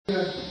Oh,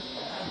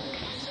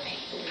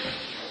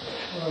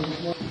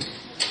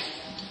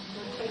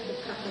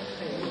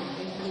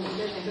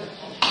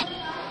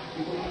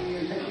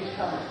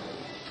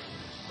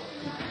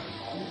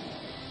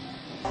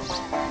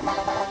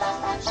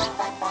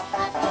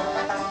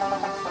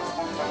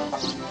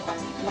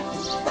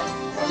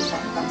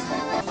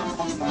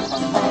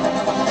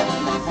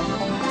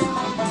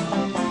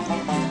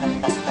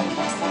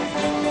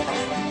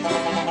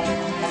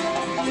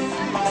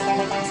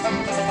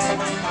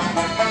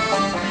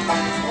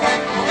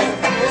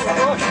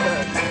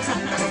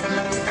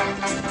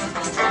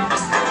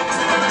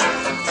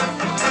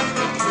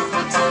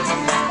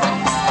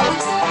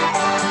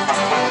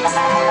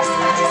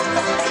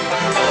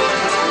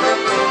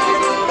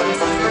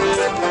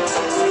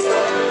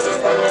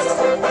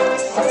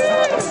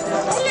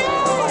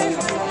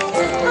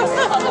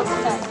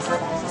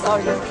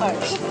 you're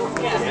coach.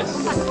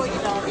 Yes. Well, you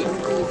know.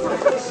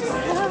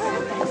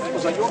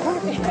 Was that your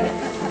coach?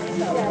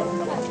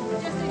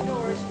 Just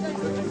ignore it.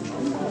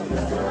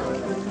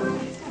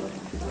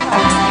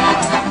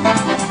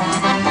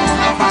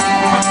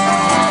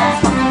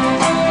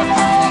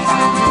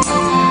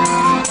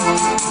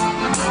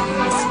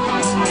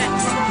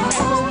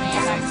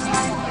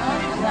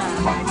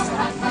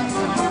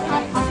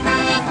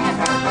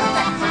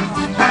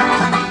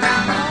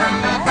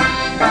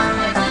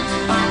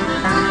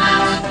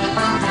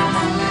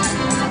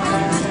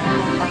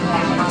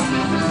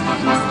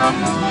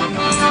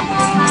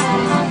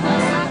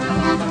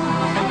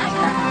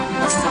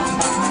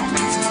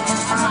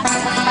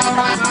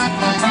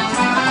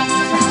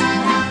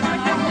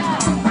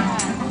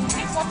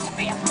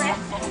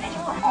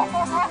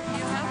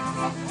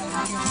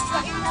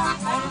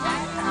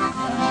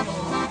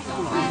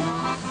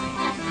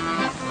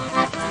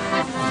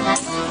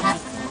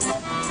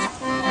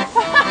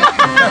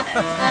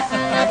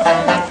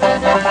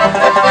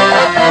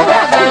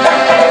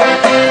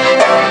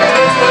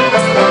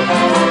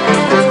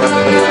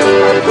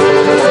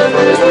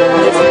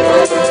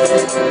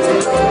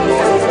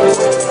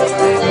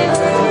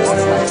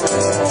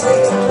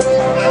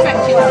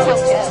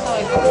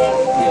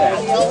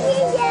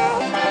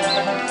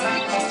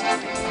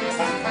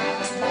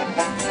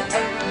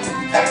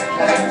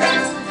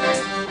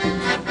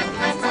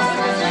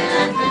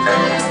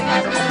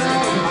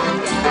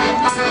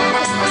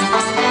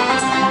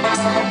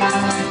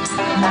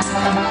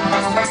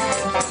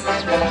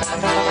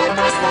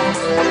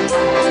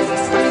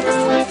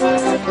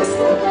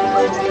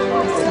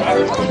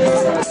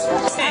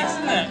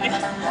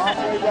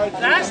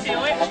 Nasty,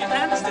 I actually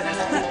danced it.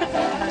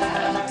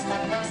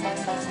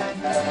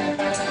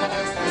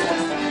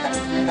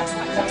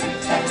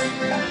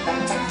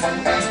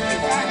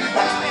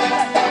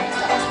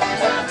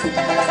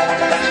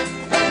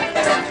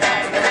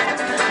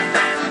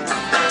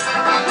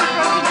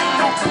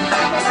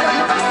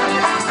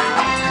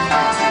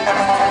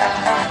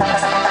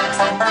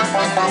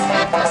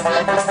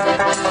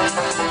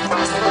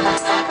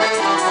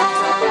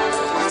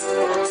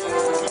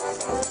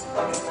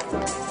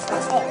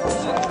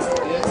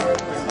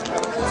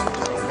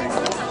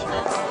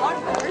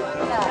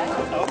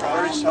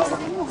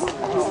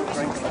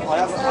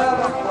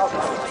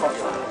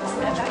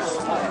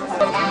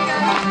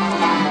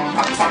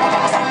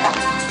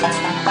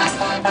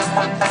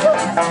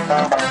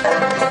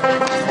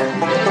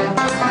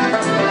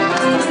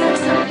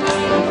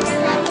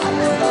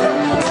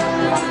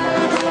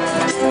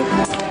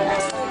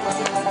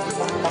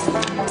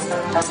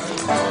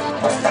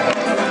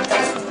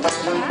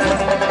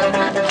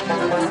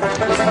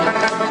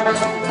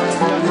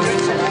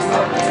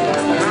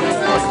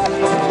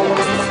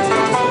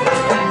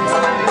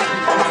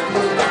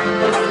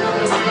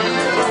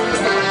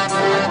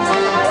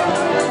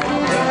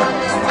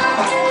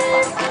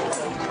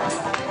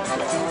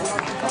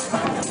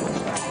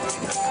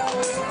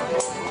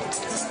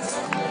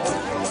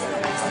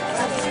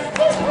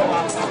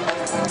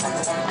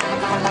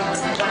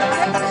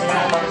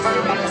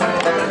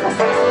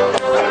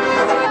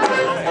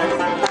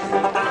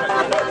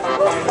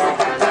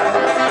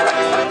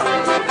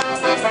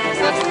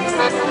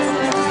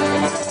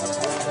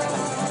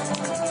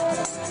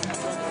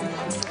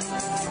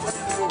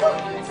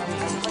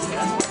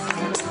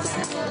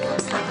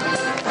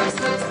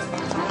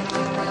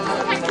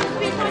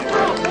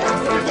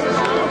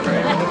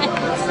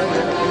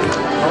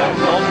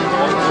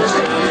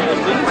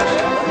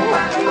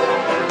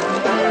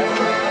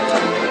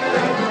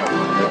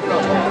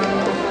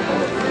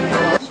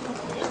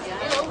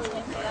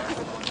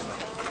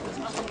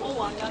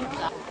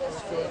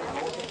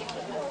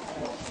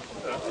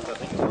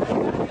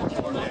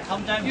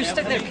 You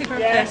stick there, keep her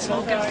place.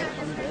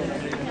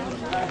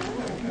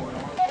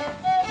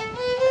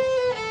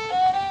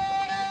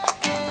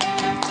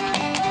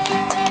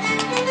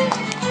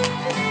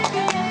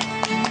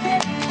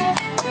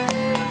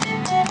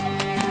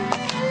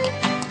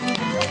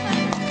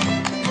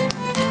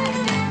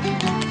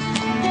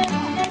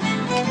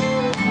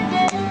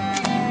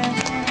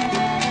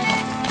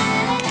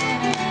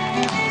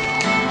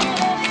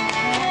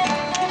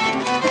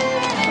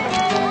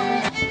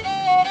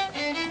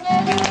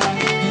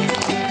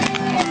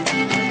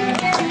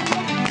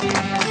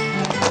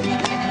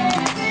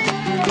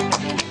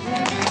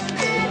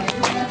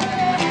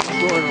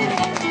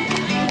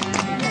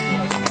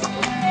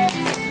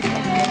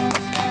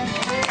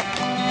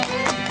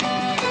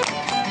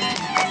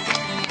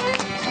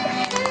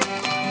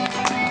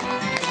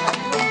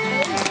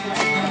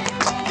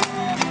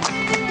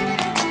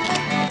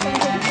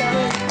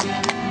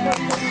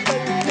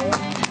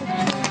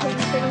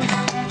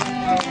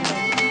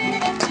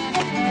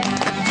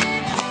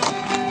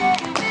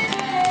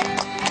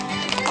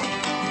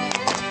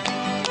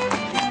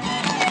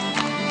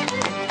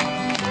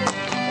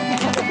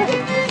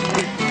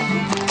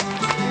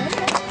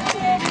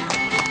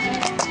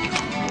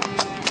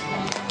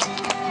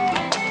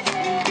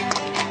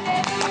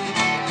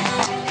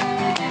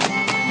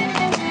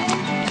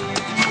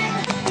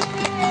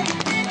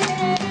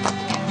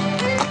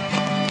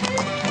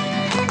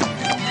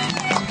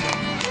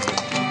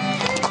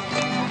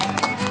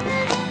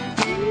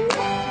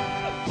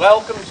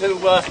 welcome to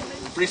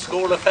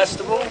Rescorla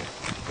Festival.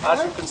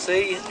 As you can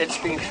see, it's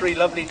been 3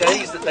 lovely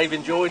days that they've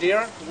enjoyed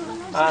here,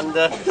 and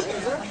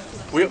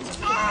we're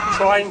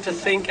trying to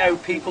think how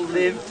people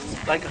lived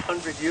like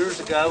 100 years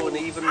ago and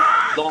even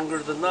longer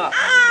than that.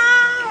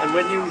 And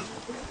when you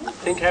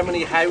think how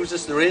many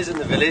houses there is in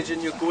the village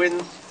and you go in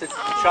to the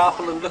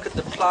chapel and look at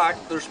the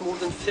plaque, there's more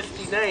than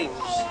 50 names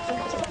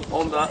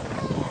on that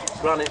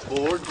granite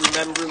board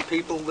remembering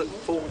people that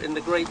fought in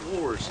the Great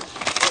Wars.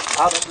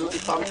 Absolutely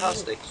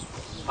fantastic.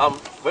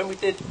 When we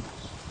did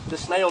the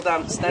snail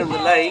dance down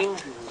the lane,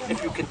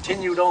 if you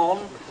continued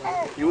on,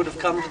 you would have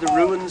come to the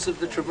ruins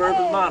of the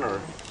Treverban Manor.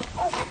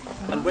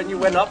 And when you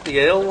went up the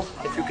hill,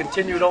 if you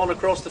continued on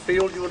across the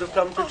field, you would have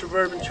come to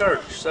Treverban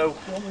Church. So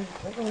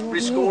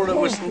Rescorla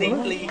was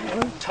neatly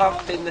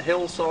tucked in the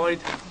hillside,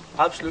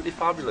 absolutely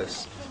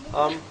fabulous.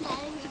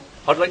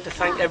 I'd like to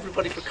thank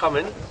everybody for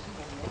coming,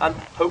 and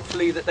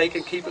hopefully that they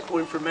can keep it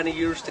going for many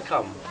years to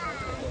come.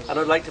 And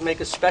I'd like to make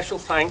a special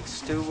thanks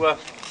to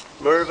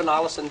Merv and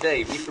Alice and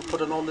Davey for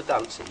putting on the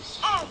dances.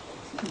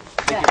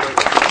 Thank you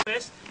very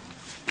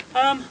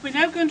much. We're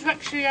now going to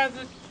actually have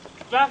the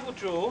raffle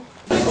draw.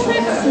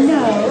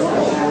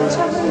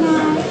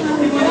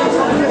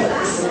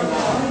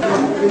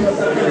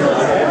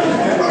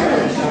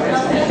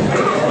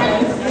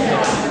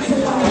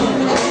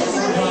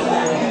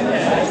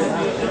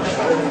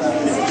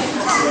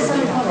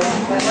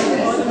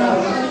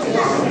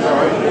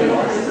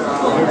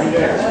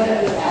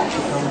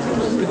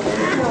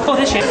 Oh,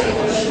 this shit.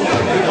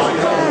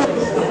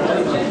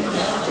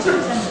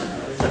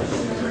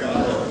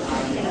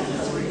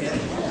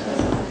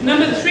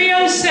 Number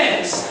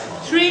 306.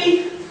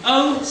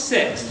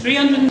 306.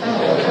 300.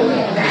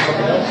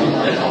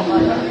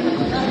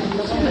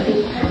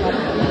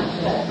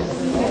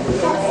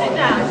 Sit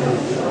down.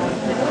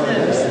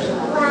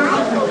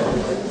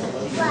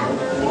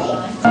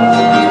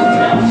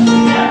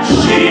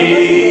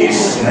 She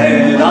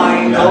said,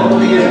 I know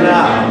you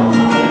now.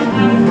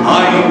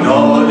 I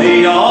know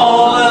thee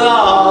all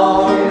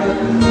along.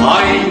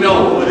 I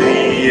know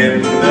thee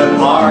in the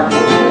park,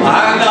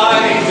 and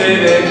I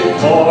did it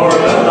for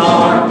the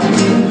lark.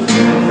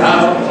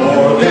 Now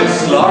for this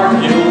lark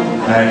you'll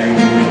pay,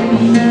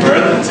 for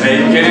the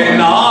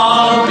taking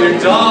of your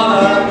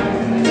dollar.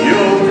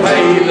 You'll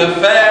pay the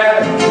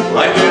fare, I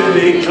do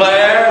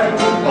declare,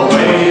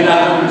 away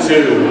down to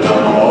the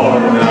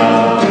Morna.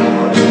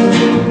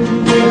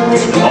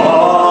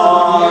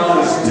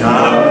 'Twas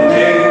down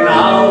in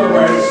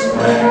our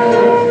square,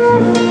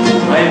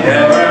 I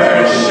never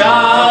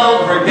shall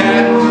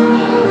forget.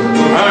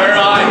 Her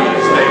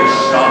eyes, they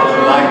shone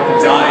like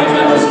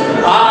diamonds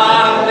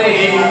on the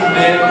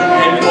evening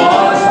it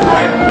was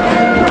wet.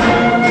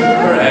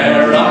 Her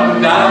hair hung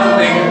down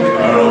in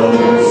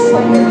curls,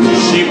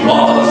 she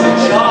was a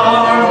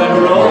charming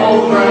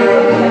rover.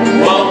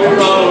 Well, we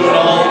rode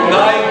all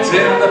night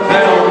in the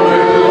pale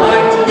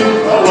moonlight,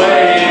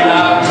 away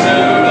down to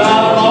the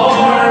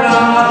Morna.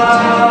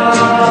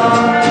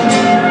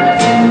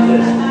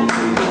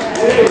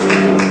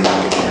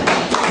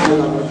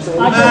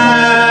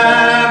 Man